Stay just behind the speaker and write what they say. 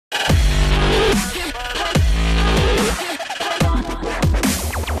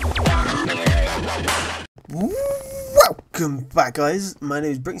Welcome back, guys. My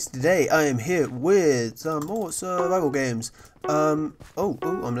name is Brinks. Today I am here with some more survival games. I'm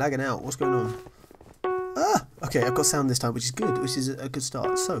lagging out. What's going on? Okay, I've got sound this time, which is good, which is a good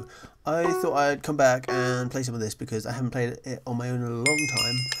start. So, I thought I'd come back and play some of this because I haven't played it on my own in a long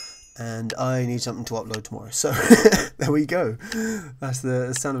time, and I need something to upload tomorrow. So, there we go. That's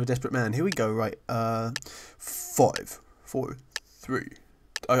the sound of a desperate man. Here we go. Right. 5, 4, 3.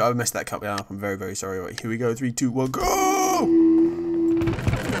 I messed that countdown up. I'm very, very sorry. Right, here we go. 3, 2, 1, go!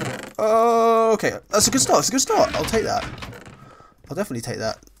 Okay, that's a good start. It's a good start. I'll take that. I'll definitely take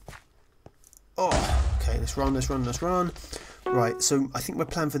that. Oh, okay. Let's run. Let's run. Let's run. Right. So I think my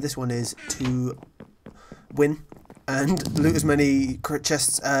plan for this one is to win and loot as many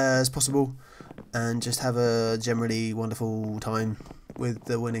chests as possible, and just have a generally wonderful time with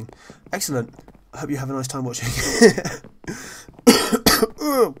the winning. Excellent. I hope you have a nice time watching.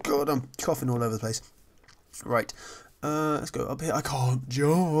 Oh god, I'm coughing all over the place. Right, let's go up here. I can't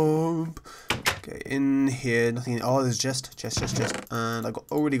jump. Okay, in here, nothing. Oh, there's chest, and I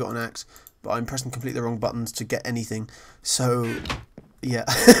already got an axe, but I'm pressing completely the wrong buttons to get anything. So, yeah,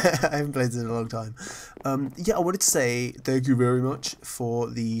 I haven't played this in a long time. Yeah, I wanted to say thank you very much for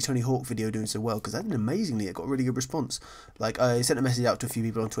the Tony Hawk video doing so well, because that did amazingly. It got a really good response. Like, I sent a message out to a few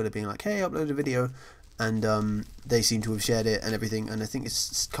people on Twitter being like, hey, upload a video. And they seem to have shared it and everything, and I think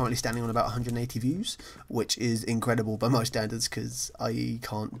it's currently standing on about 180 views, which is incredible by my standards, because I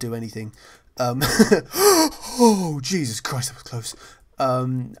can't do anything. Oh, Jesus Christ, that was close.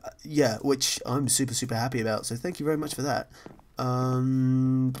 Yeah, which I'm super happy about, so thank you very much for that.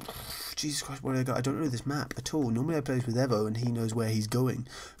 Jesus Christ, where did I go? I don't know this map at all. Normally I play this with Evo, and he knows where he's going,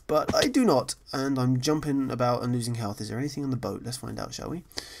 but I do not, and I'm jumping about and losing health. Is there anything on the boat? Let's find out, shall we?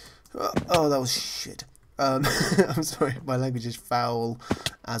 Oh, that was shit. I'm sorry, my language is foul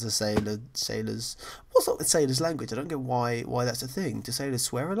as a sailor. Sailors, what's up with sailors' language? I don't get why that's a thing. Do sailors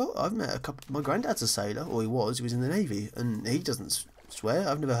swear a lot? I've met a couple. My granddad's a sailor, or he was in the Navy, and he doesn't swear.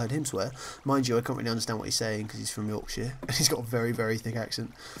 I've never heard him swear. Mind you, I can't really understand what he's saying because he's from Yorkshire and he's got a very thick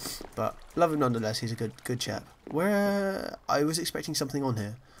accent. But love him nonetheless. He's a good chap. Where I was expecting something on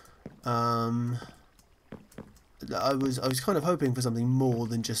here. I was kind of hoping for something more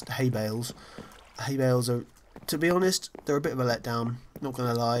than just hay bales. Hay bales are, to be honest, they're a bit of a letdown. Not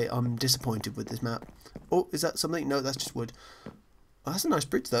gonna lie, I'm disappointed with this map. Oh, is that something? No, that's just wood. Oh, that's a nice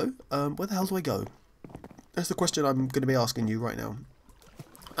bridge though. Where the hell do I go? That's the question I'm gonna be asking you right now.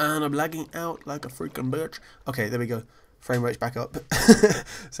 And I'm lagging out like a freaking bitch. Okay, there we go. Frame rate's back up.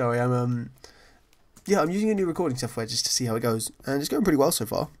 Sorry, yeah, I'm using a new recording software just to see how it goes, and it's going pretty well so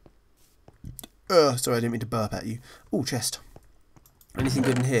far. Sorry, I didn't mean to burp at you. Oh, chest. Anything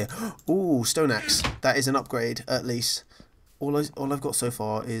good in here? Oh, stone axe. That is an upgrade, at least. All I've got so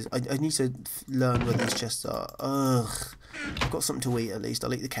far is... I need to learn where these chests are. Ugh. I've got something to eat, at least.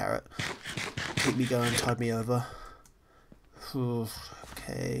 I'll eat the carrot. Keep me going, tide me over.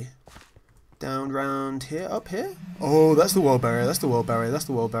 Okay. Down, round here, up here? Oh, that's the wall barrier, that's the wall barrier, that's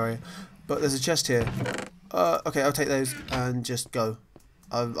the wall barrier. But there's a chest here. Okay, I'll take those and just go.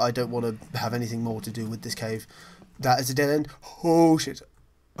 I don't want to have anything more to do with this cave. That is a dead end. Oh shit.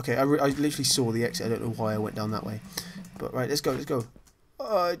 Okay, I literally saw the exit. I don't know why I went down that way. But right, let's go.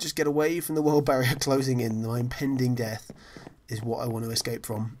 Just get away from the world barrier closing in. My impending death is what I want to escape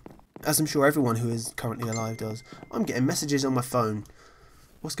from. As I'm sure everyone who is currently alive does. I'm getting messages on my phone.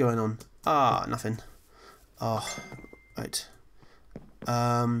 What's going on? Ah, nothing. Oh, right.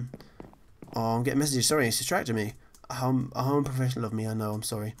 Oh, I'm getting messages. Sorry, it's distracting me. How unprofessional of me, I know, I'm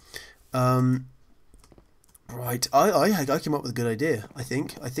sorry. Right, I came up with a good idea, I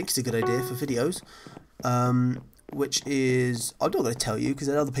think. I think it's a good idea for videos. Which is... I'm not going to tell you, because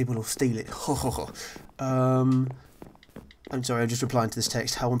then other people will steal it. I'm sorry, I'm just replying to this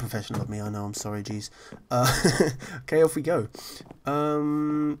text. How unprofessional of me, I know, I'm sorry, jeez. Okay, off we go.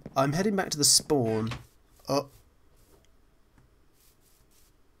 I'm heading back to the spawn. Oh.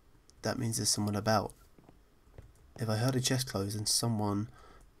 That means there's someone about. If I heard a chest close, then someone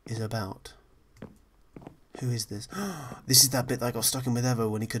is about. Who is this? This is that bit that I got stuck in with Evo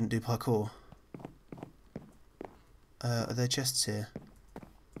when he couldn't do parkour. Are there chests here?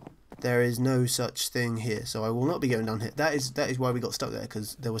 There is no such thing here, so I will not be going down here. That is why we got stuck there,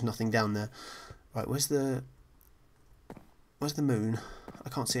 because there was nothing down there. Right, where's the moon? I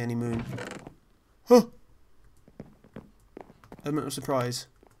can't see any moon. Huh! Element of surprise.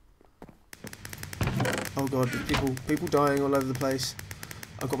 Oh god, people dying all over the place.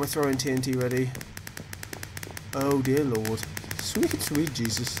 I've got my throwing TNT ready. Oh dear lord. Sweet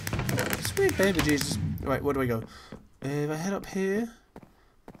Jesus. Sweet baby Jesus. Right, where do I go? If I head up here,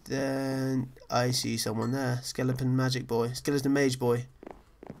 Then I see someone there. Skeleton magic boy. Skeleton mage boy.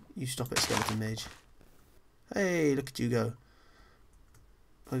 You stop it, skeleton mage. Hey, look at you go.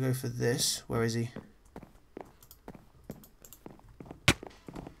 I go for this. Where is he?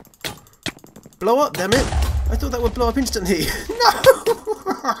 Blow up, damn it! I thought that would blow up instantly. No!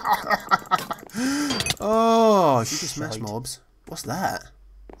 Oh, you can smash mobs. What's that?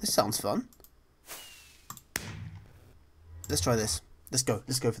 This sounds fun. Let's try this. Let's go.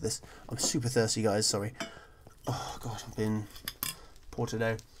 Let's go for this. I'm super thirsty, guys. Sorry. Oh gosh, I've been poor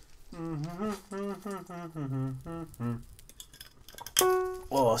today.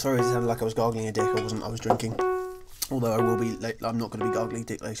 Oh, sorry. It sounded like I was gargling a dick. I wasn't. I was drinking. Although I will be. I'm not going to be gargling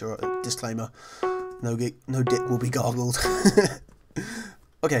dick later. Disclaimer. No dick will be gargled.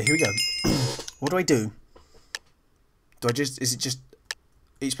 Okay, here we go. What do I do? Do I just... Is it just...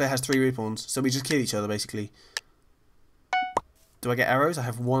 Each player has 3 respawns, so we just kill each other, basically. Do I get arrows? I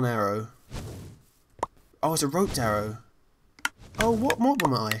have 1 arrow. Oh, it's a roped arrow. Oh, what mob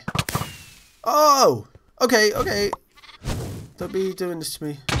am I? Oh! Okay, okay. Don't be doing this to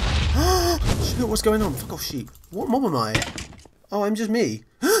me. Shit, what's going on? Fuck off, sheep. What mob am I? Oh, I'm just me.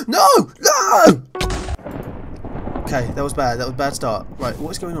 No! No! Okay, that was bad. That was a bad start. Right,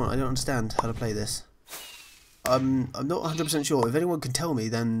 what's going on? I don't understand how to play this. I'm not 100% sure. If anyone can tell me,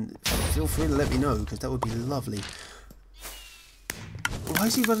 then feel free to let me know, because that would be lovely. Why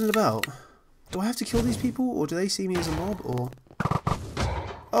is he running about? Do I have to kill these people, or do they see me as a mob, or...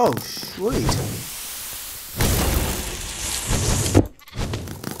 Oh, sweet.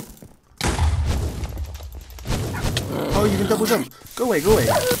 Oh, you can double jump. Go away, go away.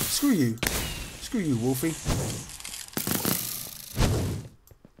 Screw you. Screw you, Wolfie.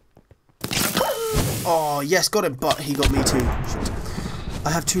 Oh, yes, got him, but he got me too. Shit.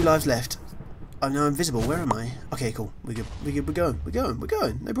 I have 2 lives left. I'm now invisible. Where am I? Okay, cool. We're good. We're good. We're going. We're going. We're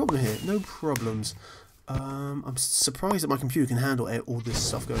going. No problem here. No problems. I'm surprised that my computer can handle all this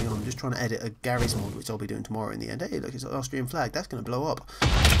stuff going on. I'm just trying to edit a Gary's mod, which I'll be doing tomorrow in the end. Hey, look, it's an Austrian flag. That's going to blow up.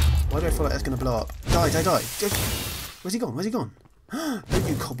 Why do I feel like that's going to blow up? Die, die, die. Where's he gone? Where's he gone? Don't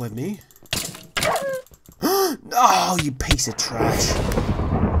you cobweb me. Oh, you piece of trash.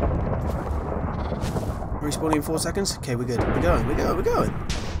 Respawning in 4 seconds. Okay, we're good. We're going. We're going. We're going.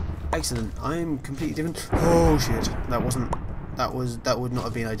 Excellent. I'm completely different. Oh shit! That would not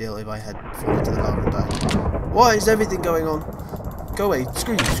have been ideal if I had fallen into the lava and died. Why is everything going on? Go away.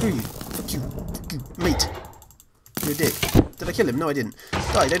 Screw you. Screw you. Fuck you. Fuck you, mate. You're a dick. Did I kill him? No, I didn't.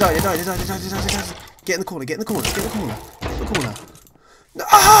 Die. They died. They died. They died. They died. They died. They died. Get in the corner. Get in the corner. Get in the corner. Get in the corner. No!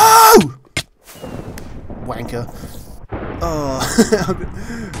 Wanker. Oh,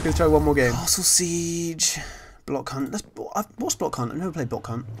 I'm gonna try one more game. Castle Siege, Block Hunt. What's Block Hunt? I've never played Block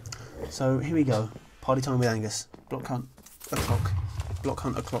Hunt. So here we go. Party time with Angus. Block Hunt, o'clock. Block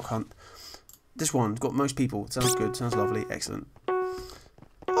Hunt, o'clock hunt. This one's got most people. Sounds good. Sounds lovely. Excellent.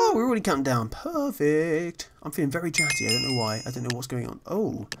 Oh, we're already counting down. Perfect. I'm feeling very chatty. I don't know why. I don't know what's going on.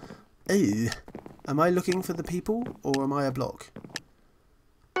 Oh, oh. Am I looking for the people or am I a block?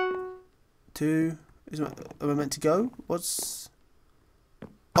 2. Am I meant to go? What's...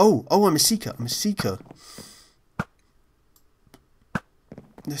 Oh, I'm a seeker. I'm a seeker.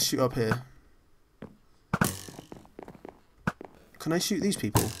 Let's shoot up here. Can I shoot these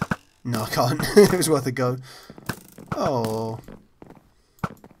people? No, I can't. It was worth a go. Oh.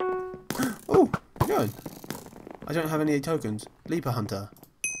 Oh, good. I don't have any tokens. Leaper Hunter.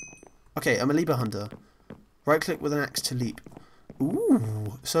 Okay, I'm a Leaper Hunter. Right click with an axe to leap.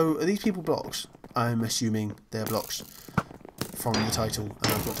 Ooh. So, are these people blocks? I'm assuming they're blocks from the title,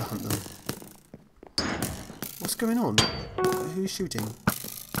 and I've got to hunt them. What's going on? Who's shooting?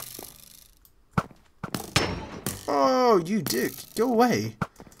 Oh, you dick! Go away!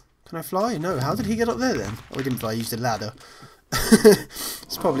 Can I fly? No. How did he get up there then? Oh, he didn't fly. He used a ladder.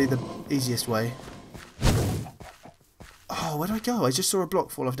 It's probably the easiest way. Oh, where do I go? I just saw a block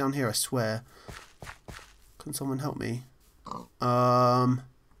fall off down here. I swear. Can someone help me?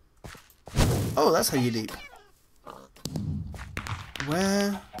 Oh, that's how you leap.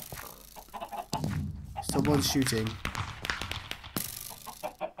 Where? Someone's shooting.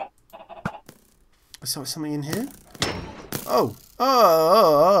 Is something in here? Oh,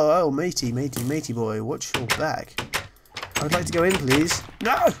 matey boy, watch your back. I would like to go in, please.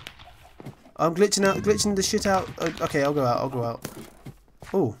 No! I'm glitching the shit out. Okay, I'll go out.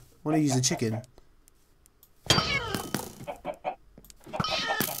 Oh, want to use a chicken.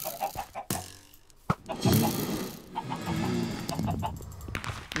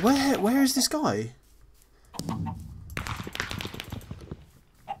 Where is this guy?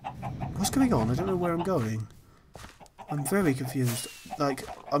 What's going on? I don't know where I'm going. I'm very confused. Like,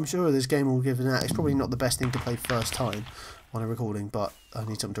 I'm sure this game will give an out. It's probably not the best thing to play first time on a recording, but I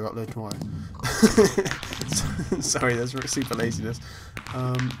need something to upload tomorrow. Sorry, that's super laziness.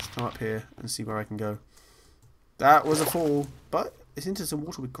 Let's come up here and see where I can go. That was a fall, but it's into some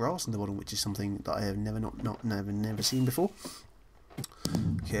water with grass in the bottom, which is something that I have never seen before.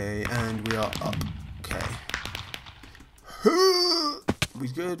 Okay, and we are up. Okay. We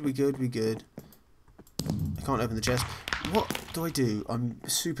good. I can't open the chest. What do I do? I'm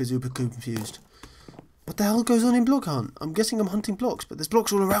super confused. What the hell goes on in Block Hunt? I'm guessing I'm hunting blocks, but there's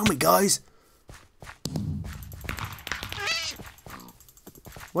blocks all around me, guys.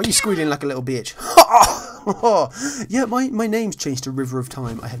 Why are you squealing like a little bitch? Yeah, my name's changed to River of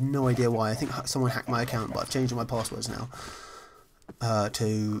Time. I have no idea why. I think someone hacked my account, but I've changed all my passwords now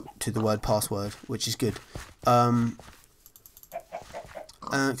to the word password, which is good. Are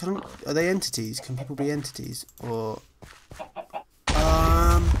they entities? Can people be entities? Or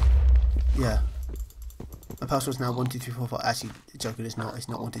yeah. My password's now 12345. Actually, joking, it's not. It's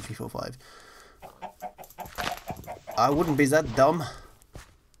not 12345. I wouldn't be that dumb.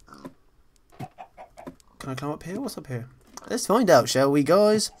 Can I climb up here? What's up here? Let's find out, shall we,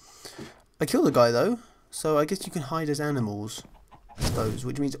 guys? I killed a guy though, so I guess you can hide as animals, I suppose,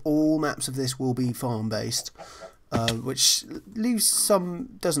 which means all maps of this will be farm based. Which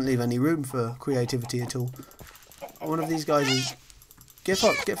doesn't leave any room for creativity at all. One of these guys is... Get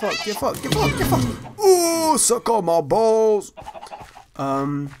fucked. Ooh, suck on my balls!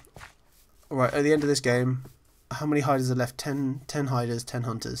 Alright, at the end of this game, how many hiders are left? 10 hiders, 10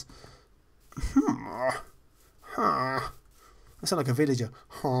 hunters. I sound like a villager.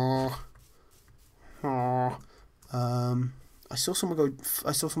 I saw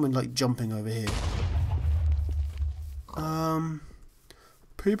someone like jumping over here.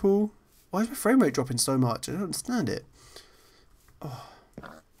 People, why is my frame rate dropping so much? I don't understand it. Oh.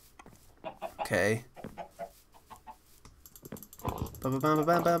 Okay. I'm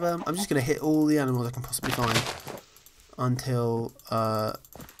just gonna hit all the animals I can possibly find until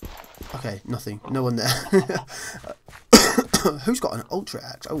okay, nothing. No one there. Who's got an ultra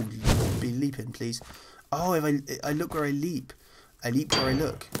axe? Oh, be leaping, please. Oh, if I look where I leap. I leap where I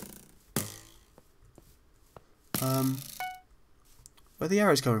look. Where are the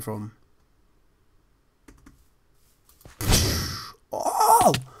arrows coming from?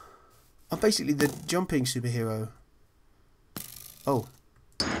 Oh! I'm basically the jumping superhero. Oh.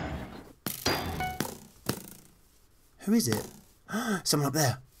 Who is it? Someone up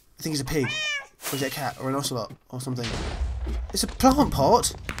there. I think it's a pig. Or is it a cat? Or an ocelot? Or something. It's a plant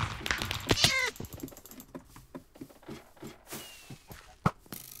pot!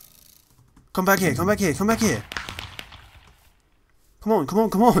 Come back here, come back here, come back here! Come on, come on,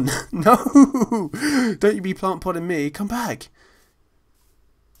 come on! No! Don't you be plant potting me, come back!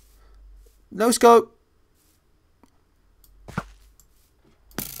 No scope!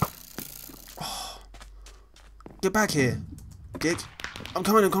 Oh. Get back here, dick! I'm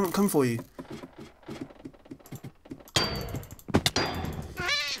coming for you!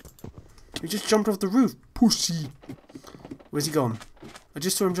 You just jumped off the roof, pussy! Where's he gone? I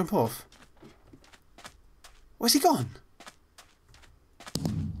just saw him jump off. Where's he gone?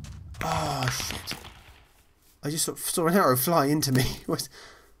 Oh, shit. I just saw an arrow fly into me. Where's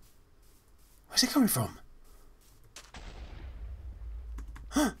it coming from?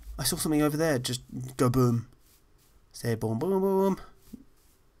 I saw something over there. Just go boom. Say boom, boom, boom.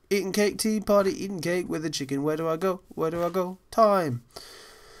 Eating cake, tea party, eating cake with a chicken. Where do I go? Where do I go? Time.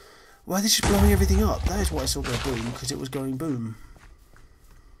 Why are they just blowing everything up? That is why I saw go boom, because it was going boom.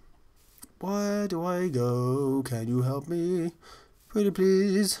 Where do I go? Can you help me? Pretty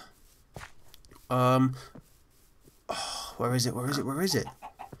please. Oh, where is it? Where is it? Where is it?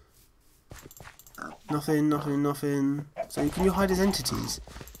 Nothing, nothing, nothing. So can you hide as entities?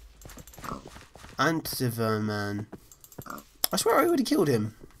 Antiverman. I swear I already killed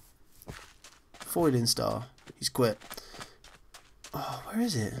him. Foiling star. He's quit. Oh, where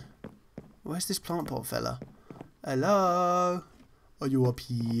is it? Where's this plant pot fella? Hello? Are you up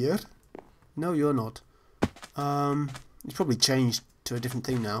here? No, you're not. He's probably changed to a different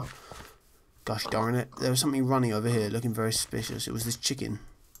thing now. Gosh darn it. There was something running over here looking very suspicious. It was this chicken.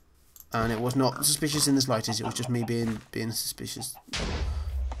 And it was not suspicious in the slightest. It was just me being suspicious.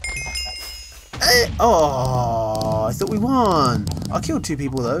 Hey! Oh, I thought we won. I killed 2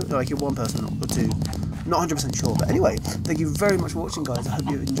 people though. No, I killed 1 person or 2. Not 100% sure. But anyway, thank you very much for watching, guys. I hope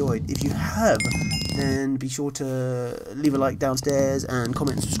you enjoyed. If you have, then be sure to leave a like downstairs and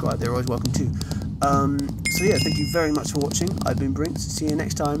comment and subscribe. They're always welcome too. So yeah, thank you very much for watching. I've been Brinks. See you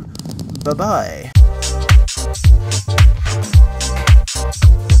next time. Bye bye.